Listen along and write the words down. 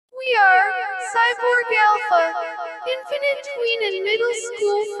Cyborg Alpha, Infinite Tween and Middle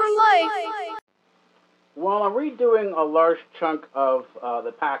School for Life. Well, I'm redoing a large chunk of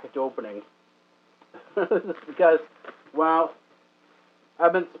the package opening. Because, well,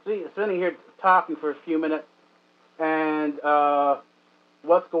 I've been sitting here talking for a few minutes, and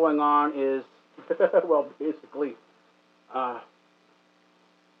what's going on is, well, basically, I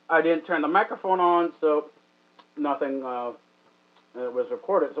didn't turn the microphone on, so nothing was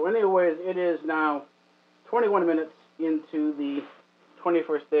recorded. So anyways, it is now 21 minutes into the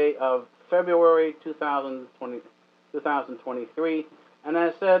 21st day of February 2023, and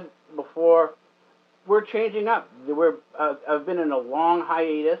as I said before, we're changing up. I've been in a long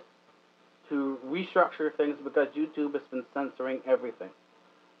hiatus to restructure things because YouTube has been censoring everything.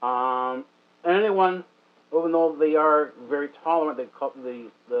 And anyone, even though they are very tolerant, they call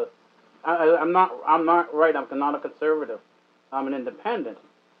I'm not right. I'm not a conservative. I'm an independent.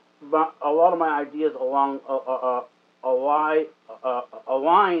 But a lot of my ideas align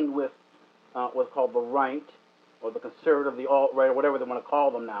with what's called the right, or the conservative, the alt-right, or whatever they want to call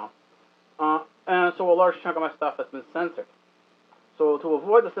them now. And so a large chunk of my stuff has been censored. So to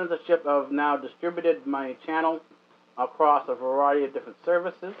avoid the censorship, I've now distributed my channel across a variety of different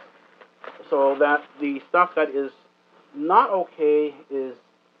services, so that the stuff that is not okay is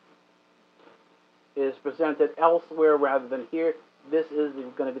presented elsewhere rather than here. This is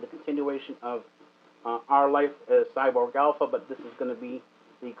going to be the continuation of OurLife as Cyborg Alpha, but this is going to be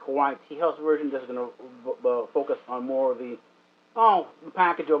the Kawaii Tea House version. This is going to focus on more of the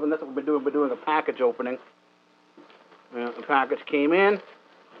package opening. That's what we've been doing. We're doing a package opening. The package came in.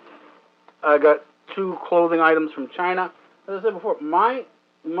 I got 2 clothing items from China. As I said before, my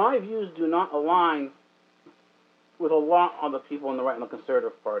views do not align with a lot of the people on the right and the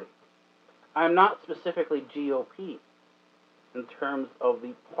Conservative Party. I am not specifically GOP in terms of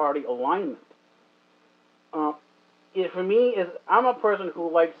the party alignment. For me, I'm a person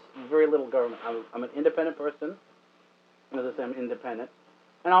who likes very little government. I'm an independent person. As I say, I'm independent.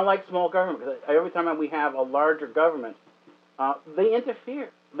 And I like small government because every time we have a larger government, they interfere.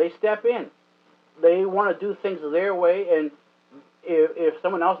 They step in. They want to do things their way, and if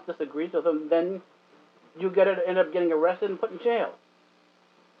someone else disagrees with them, then you end up getting arrested and put in jail.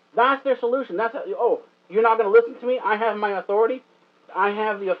 That's their solution. You're not going to listen to me? I have my authority. I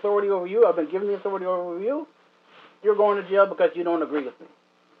have the authority over you. I've been given the authority over you. You're going to jail because you don't agree with me.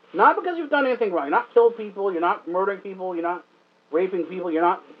 Not because you've done anything wrong. You're not killed people. You're not murdering people. You're not raping people. You're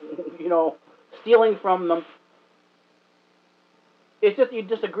not, stealing from them. It's just you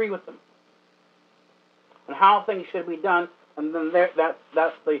disagree with them and how things should be done, and then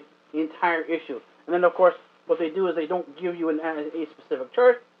that's the entire issue. And then, of course, what they do is they don't give you a specific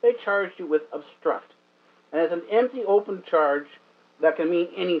charge. They charge you with obstruct. And it's an empty, open charge that can mean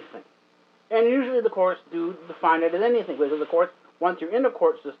anything. And usually the courts do define it as anything, because the courts, once you're in the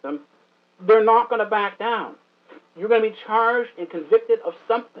court system, they're not going to back down. You're going to be charged and convicted of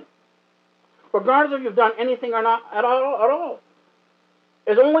something, regardless if you've done anything or not at all.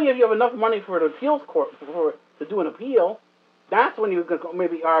 It's only if you have enough money for an appeals court to do an appeal, that's when you can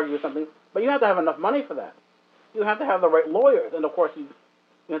maybe argue something, but you have to have enough money for that. You have to have the right lawyers, and of course you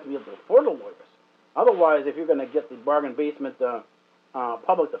have to be able to afford the lawyers. Otherwise, if you're going to get the bargain basement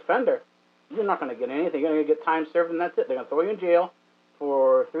public defender, you're not going to get anything. You're going to get time served, and that's it. They're going to throw you in jail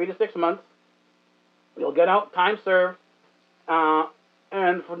for 3 to 6 months. You'll get out, time served,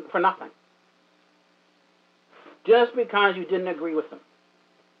 and for nothing. Just because you didn't agree with them.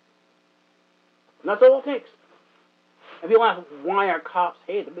 And that's all it takes. And people ask, why are cops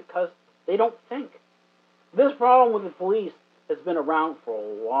hated? Because they don't think. This problem with the police has been around for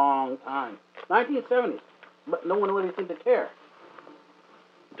a long time. 1970s. But no one really seemed to care.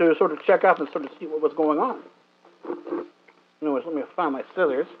 To sort of check up and sort of see what was going on. Anyways, let me find my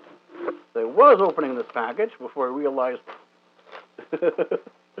scissors. I was opening this package before I realized.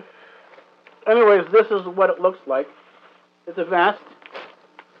 Anyways, this is what it looks like. It's a vest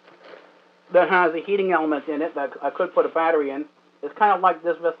that has a heating element in it that I could put a battery in. It's kind of like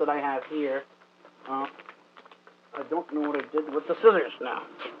this vest that I have here. I don't know what I did with the scissors now.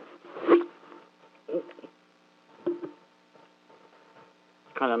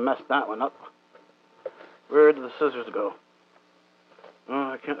 Kind of messed that one up. Where did the scissors go?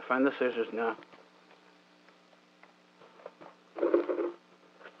 Oh, I can't find the scissors now.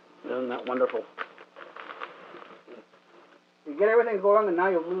 Isn't that wonderful? You get everything going, and now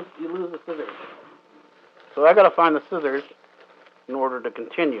you lose the scissors. So I got to find the scissors in order to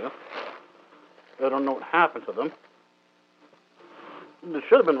continue. I don't know what happened to them. They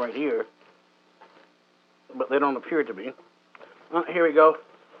should have been right here, but they don't appear to be. Here we go.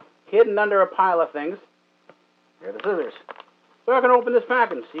 hidden under a pile of things. Here are the scissors. So I can open this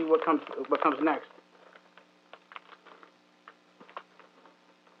pack and see what comes next.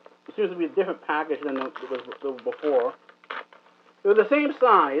 It seems to be a different package than it was before. They're the same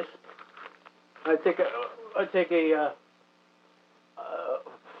size. I take a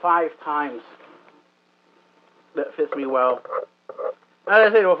 5 times that fits me well. As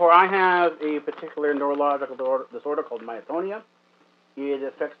I said before, I have a particular neurological disorder called myotonia. It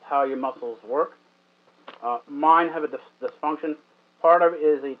affects how your muscles work. Mine have a dysfunction. Part of it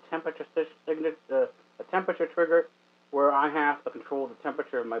is a temperature trigger where I have to control the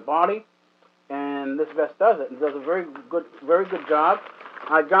temperature of my body, and this vest does it. It does a very good job.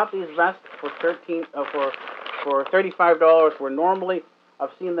 I got these vests for $35, where normally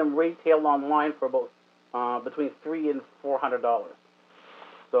I've seen them retail online for about between $300 and $400.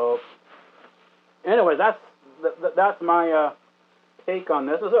 So, anyway, that's my take on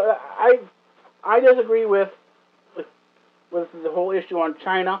this. So, I disagree with the whole issue on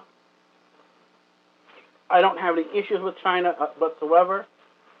China. I don't have any issues with China whatsoever.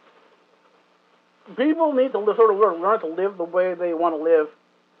 People need to learn to live the way they want to live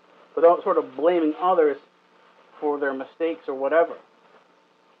without sort of blaming others for their mistakes or whatever.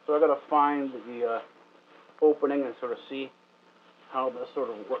 So I got to find the opening and sort of see how this sort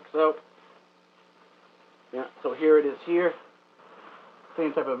of works out. Yeah, so here it is here.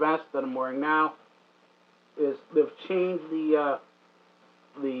 Same type of vest that I'm wearing now. They've changed the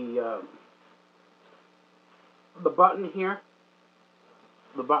button here.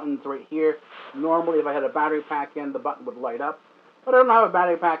 The button's right here. Normally, if I had a battery pack in, the button would light up. But I don't have a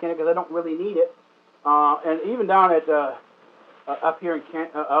battery pack in it because I don't really need it. And even down at up here in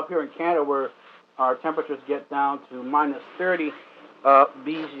Canada, where our temperatures get down to minus 30,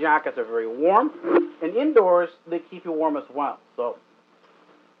 these jackets are very warm. And indoors, they keep you warm as well. So,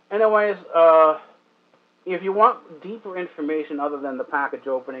 anyways, if you want deeper information other than the package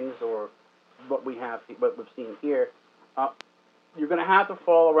openings or what we've seen here, you're going to have to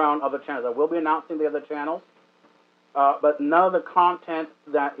follow around other channels. I will be announcing the other channels, but none of the content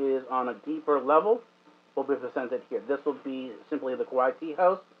that is on a deeper level will be presented here. This will be simply the Greate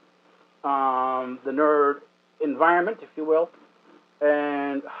house, the nerd environment, if you will,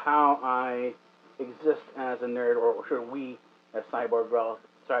 and how I exist as a nerd, or should we, as Cyborg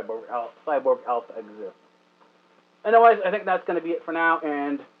Alpha, exist. Anyways, I think that's going to be it for now,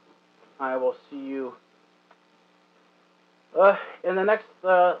 and I will see you in the next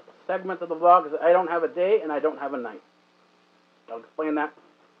segment of the vlog. Because I don't have a day and I don't have a night. I'll explain that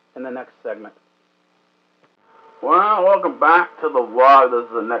in the next segment. Well, welcome back to the vlog. This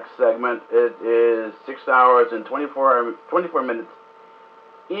is the next segment. It is 6 hours and 24 minutes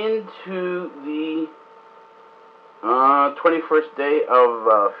into the 21st day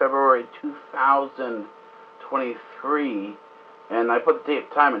of February 2023, and I put the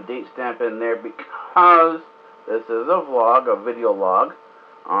time and date stamp in there because this is a vlog, a video log.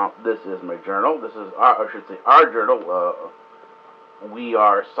 This is my journal. This is our journal. We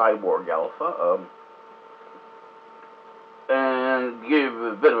are Cyborg Alpha. And give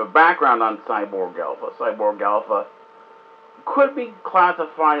a bit of a background on Cyborg Alpha. Cyborg Alpha could be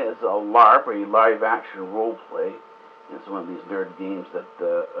classified as a LARP, a live-action roleplay. It's one of these nerd games that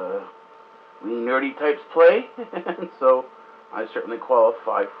we nerdy types play, and so I certainly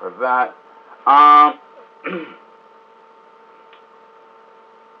qualify for that.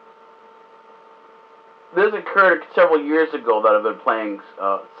 This occurred several years ago that I've been playing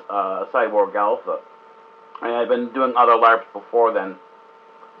Cyborg Alpha, and I've been doing other LARPs before then.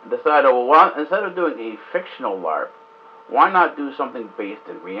 I decided, well, instead of doing a fictional LARP, why not do something based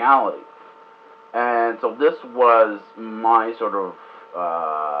in reality? And so this was my sort of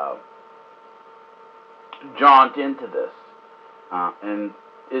jaunt into this. And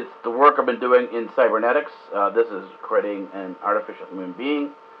it's the work I've been doing in cybernetics. This is creating an artificial human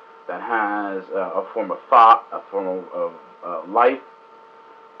being that has a form of thought, a form of life.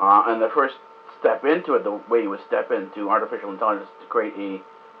 And the first step into it, the way you would step into artificial intelligence to create a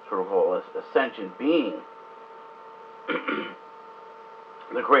sort of a sentient being,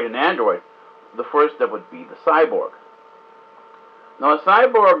 to create an android, the first step would be the cyborg. Now, a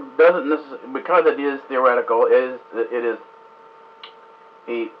cyborg doesn't necessarily, because it is theoretical, it is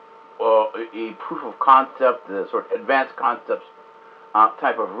a proof of concept, the sort of advanced concepts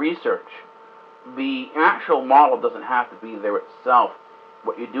type of research. The actual model doesn't have to be there itself.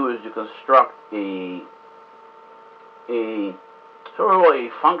 What you do is you construct a sort of a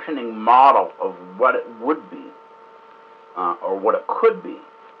functioning model of what it would be, or what it could be.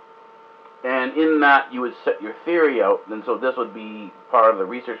 And in that, you would set your theory out, and so this would be part of the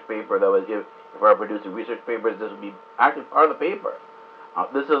research paper that would give. If I were producing research papers, this would be actually part of the paper.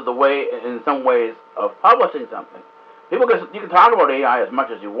 This is the way, in some ways, of publishing something. You can talk about AI as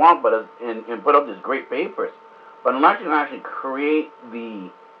much as you want, but and put up these great papers, but unless you can actually create the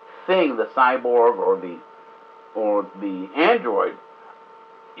thing, the cyborg or the android,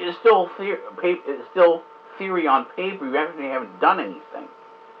 it's still theory on paper. You actually haven't done anything.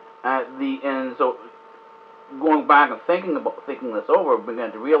 And so going back and thinking this over, we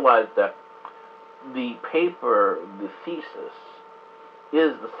began to realize that the paper, the thesis,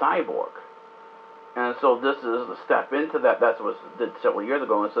 is the cyborg. And so this is a step into that. That's what I did several years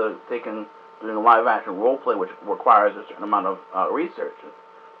ago. Instead of doing a live action role play, which requires a certain amount of research.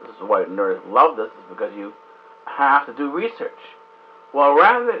 This is why nerds love this, is because you have to do research. Well,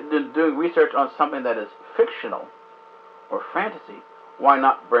 rather than doing research on something that is fictional or fantasy, why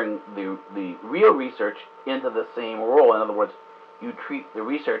not bring the real research into the same role? In other words, you treat the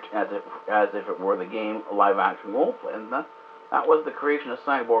research as if it were the game live action role play. And that was the creation of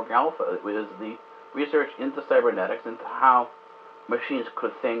Cyborg Alpha. It was the research into cybernetics, into how machines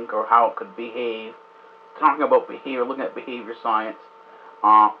could think or how it could behave, talking about behavior, looking at behavior science.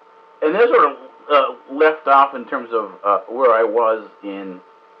 And this sort of left off in terms of where I was in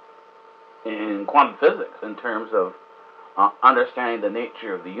quantum physics, in terms of understanding the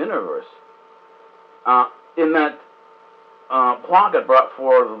nature of the universe. In that, Planck had brought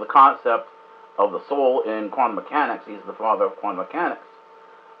forward the concept of the soul in quantum mechanics. He's the father of quantum mechanics.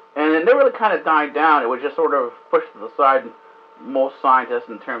 And it never really kind of died down. It was just sort of pushed to the side. Most scientists,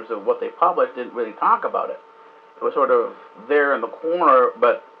 in terms of what they published, didn't really talk about it. It was sort of there in the corner,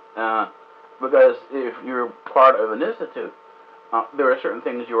 but because if you're part of an institute, there are certain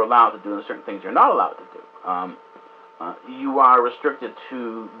things you're allowed to do and certain things you're not allowed to do. You are restricted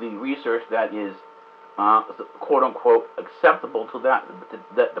to the research that is, quote-unquote, acceptable to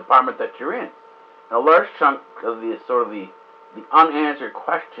that department that you're in. And a large chunk of the unanswered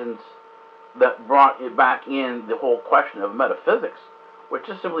questions that brought it back in the whole question of metaphysics, which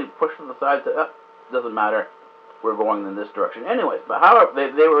just simply pushed to the side and said, doesn't matter, we're going in this direction anyways. But however,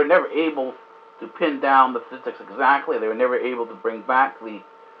 they were never able to pin down the physics exactly. They were never able to bring back the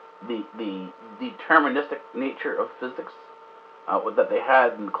deterministic nature of physics that they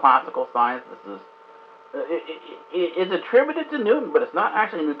had in classical science. This is it's attributed to Newton, but it's not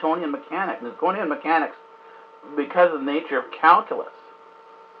actually Newtonian mechanics. Newtonian mechanics, because of the nature of calculus,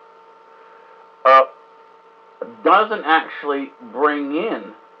 doesn't actually bring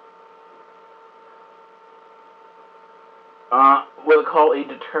in what we call a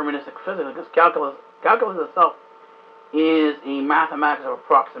deterministic physics, because calculus itself is a mathematics of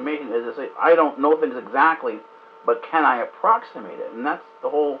approximation. As I say, I don't know things exactly, but can I approximate it? And that's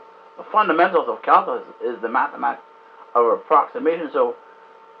the fundamentals of calculus is the mathematics of approximation. So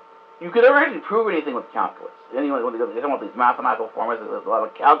you could never actually prove anything with calculus. Anyway, when you talk about these mathematical formulas, there's a lot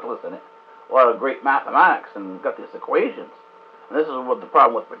of calculus in it, a lot of great mathematics, and you've got these equations. And this is what the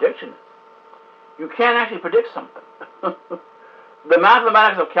problem with prediction is. You can't actually predict something. The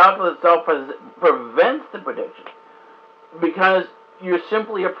mathematics of calculus itself prevents the prediction because you're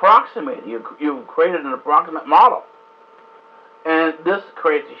simply approximating. You've created an approximate model. And this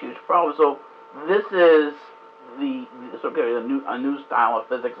creates a huge problem. So this is a new style of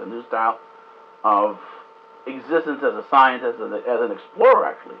physics, a new style of existence as a scientist, as an explorer,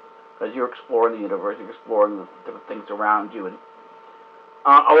 actually, because you're exploring the universe, you're exploring the different things around you, and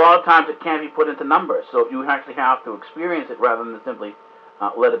a lot of times it can't be put into numbers. So you actually have to experience it rather than simply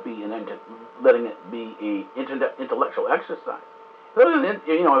letting it be an intellectual exercise. So, if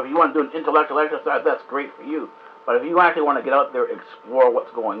you want to do an intellectual exercise, that's great for you. But if you actually want to get out there and explore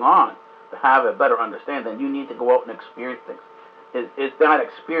what's going on, to have a better understanding, then you need to go out and experience things. It's that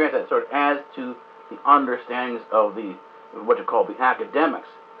experience that sort of adds to the understandings of what you call the academics.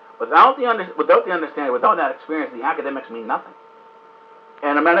 Without the understanding, without that experience, the academics mean nothing.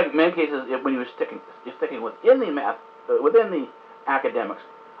 And in many cases, when you're sticking within the academics,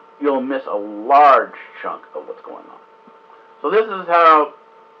 you'll miss a large chunk of what's going on. So this is how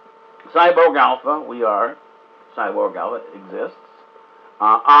Cyborg Alpha, Cyborg Alpha exists.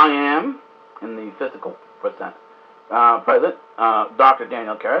 I am, in the physical present, Dr.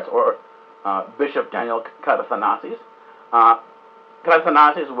 Daniel Karras, or Bishop Daniel Karathanassis.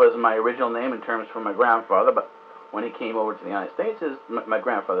 Karathanassis was my original name in terms from my grandfather, but when he came over to the United States, my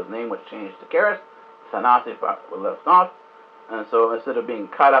grandfather's name was changed to Karras. Thanassi was left off, and so instead of being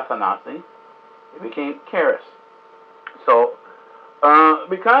Karathanassi, it became Karras. So,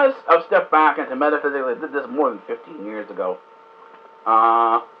 because I've stepped back into metaphysics, I did this more than 15 years ago,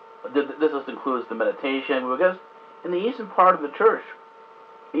 this includes the meditation, because in the eastern part of the church,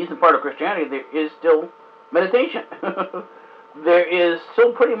 the eastern part of Christianity, there is still meditation. There is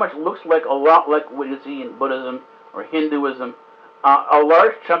still pretty much looks like a lot like what you see in Buddhism or Hinduism. A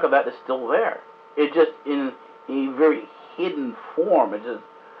large chunk of that is still there. It's just in a very hidden form. It's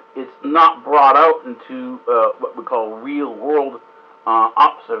not brought out into what we call real world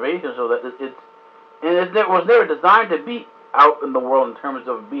observation, so that it was never designed to be out in the world in terms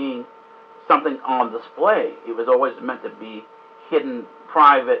of being something on display. It was always meant to be hidden,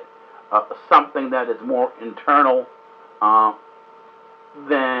 private, something that is more internal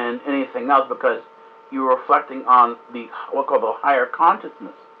than anything else, because you're reflecting on the what we call the higher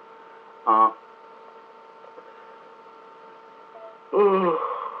consciousness.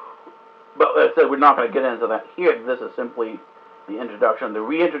 But as I said, we're not going to get into that here. This is simply the introduction, the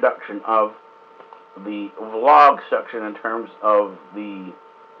reintroduction of the vlog section in terms of the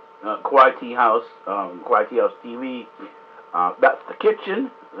Greate House, Greate House TV. That's the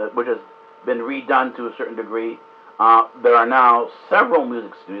kitchen, which has been redone to a certain degree. There are now several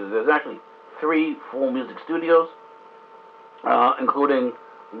music studios. There's actually 3 full music studios, including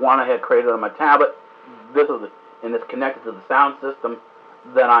one I had created on my tablet. And it's connected to the sound system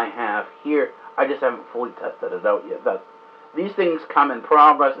that I have here. I just haven't fully tested it out yet. These things come in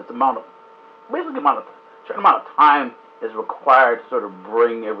progress. It's a certain amount of time is required to sort of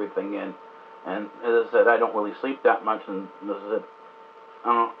bring everything in. And as I said, I don't really sleep that much, and this is it.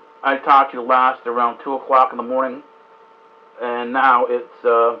 I talked to you last around 2 o'clock in the morning, and now it's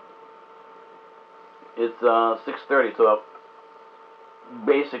 6:30. So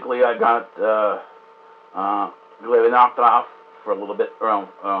basically, I got knocked off for a little bit around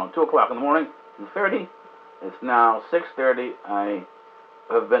 2 o'clock in the morning, 2:30. It's now 6:30. I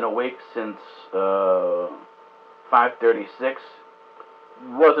have been awake since 5:36.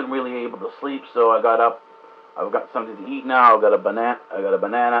 Wasn't really able to sleep, so I got up. I've got something to eat now. I got a banana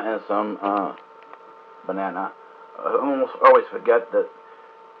and some banana. I almost always forget that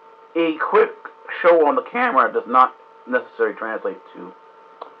a quick show on the camera does not necessarily translate to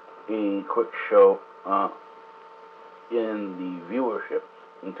a quick show in the viewership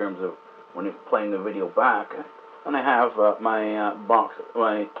in terms of when you're playing the video back. And I have my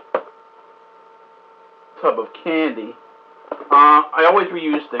my tub of candy. I always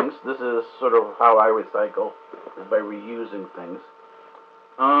reuse things. This is sort of how I recycle, is by reusing things.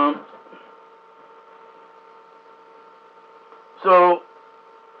 So,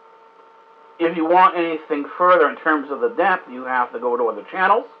 if you want anything further in terms of the depth, you have to go to other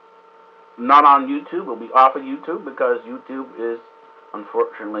channels. Not on YouTube. It'll be off of YouTube, because YouTube is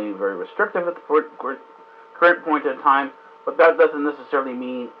unfortunately very restrictive at the current point in time. But that doesn't necessarily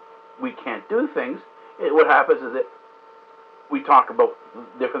mean we can't do things. What happens is that we talk about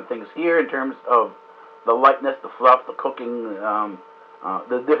different things here in terms of the lightness, the fluff, the cooking,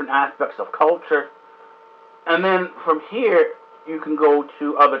 the different aspects of culture. And then from here, you can go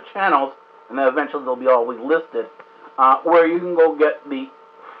to other channels, and then eventually they'll be always listed, where you can go get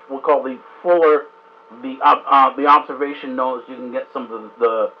we'll call the fuller, the observation notes. You can get some of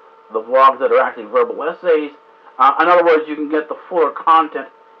the vlogs that are actually verbal essays. In other words, you can get the fuller content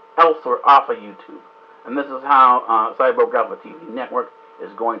elsewhere off of YouTube. And this is how Cyborg Alpha TV Network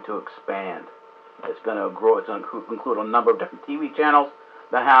is going to expand. It's going to grow. It's going to include a number of different TV channels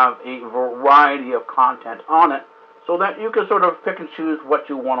that have a variety of content on it, so that you can sort of pick and choose what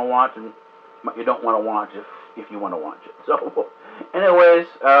you want to watch and what you don't want to watch if you want to watch it. So, anyways,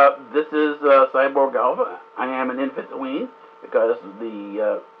 this is Cyborg Alpha. I am an infant tween, because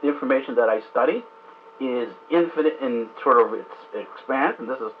the information that I study is infinite in sort of its expanse, and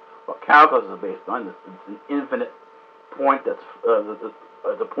this is what calculus is based on. It's an infinite point that's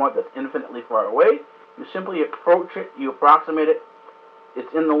the point that's infinitely far away. You simply approach it, you approximate it,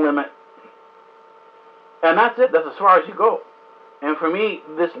 it's in the limit, and that's it. That's as far as you go. And for me,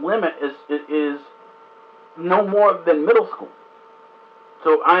 this limit is no more than middle school.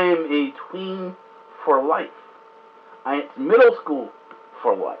 So I am a tween for life. It's middle school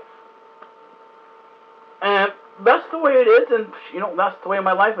for life. And that's the way it is, and that's the way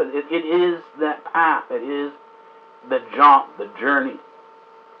my life is. It is that path. It is the jaunt, the journey.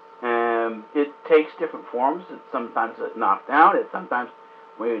 And it takes different forms. Sometimes it's knocked down. It's sometimes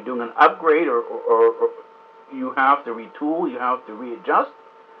when you're doing an upgrade, or you have to retool, you have to readjust.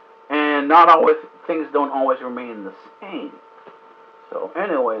 And not always, things don't always remain the same. So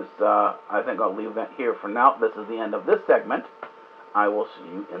anyways, I think I'll leave that here for now. This is the end of this segment. I will see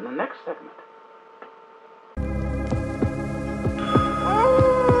you in the next segment.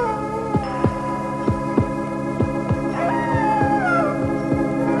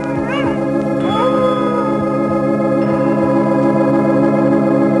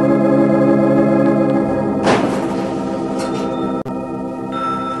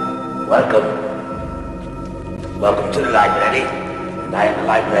 library, and I am a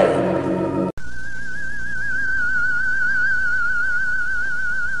librarian.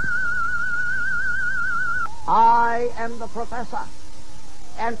 I am the professor.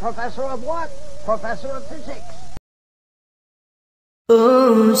 And professor of what? Professor of physics.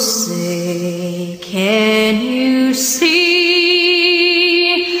 Oh, say, can you see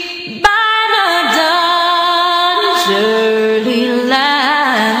by the dawn's early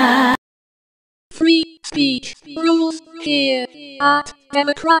light? Free speech rules here at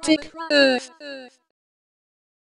Democratic Earth.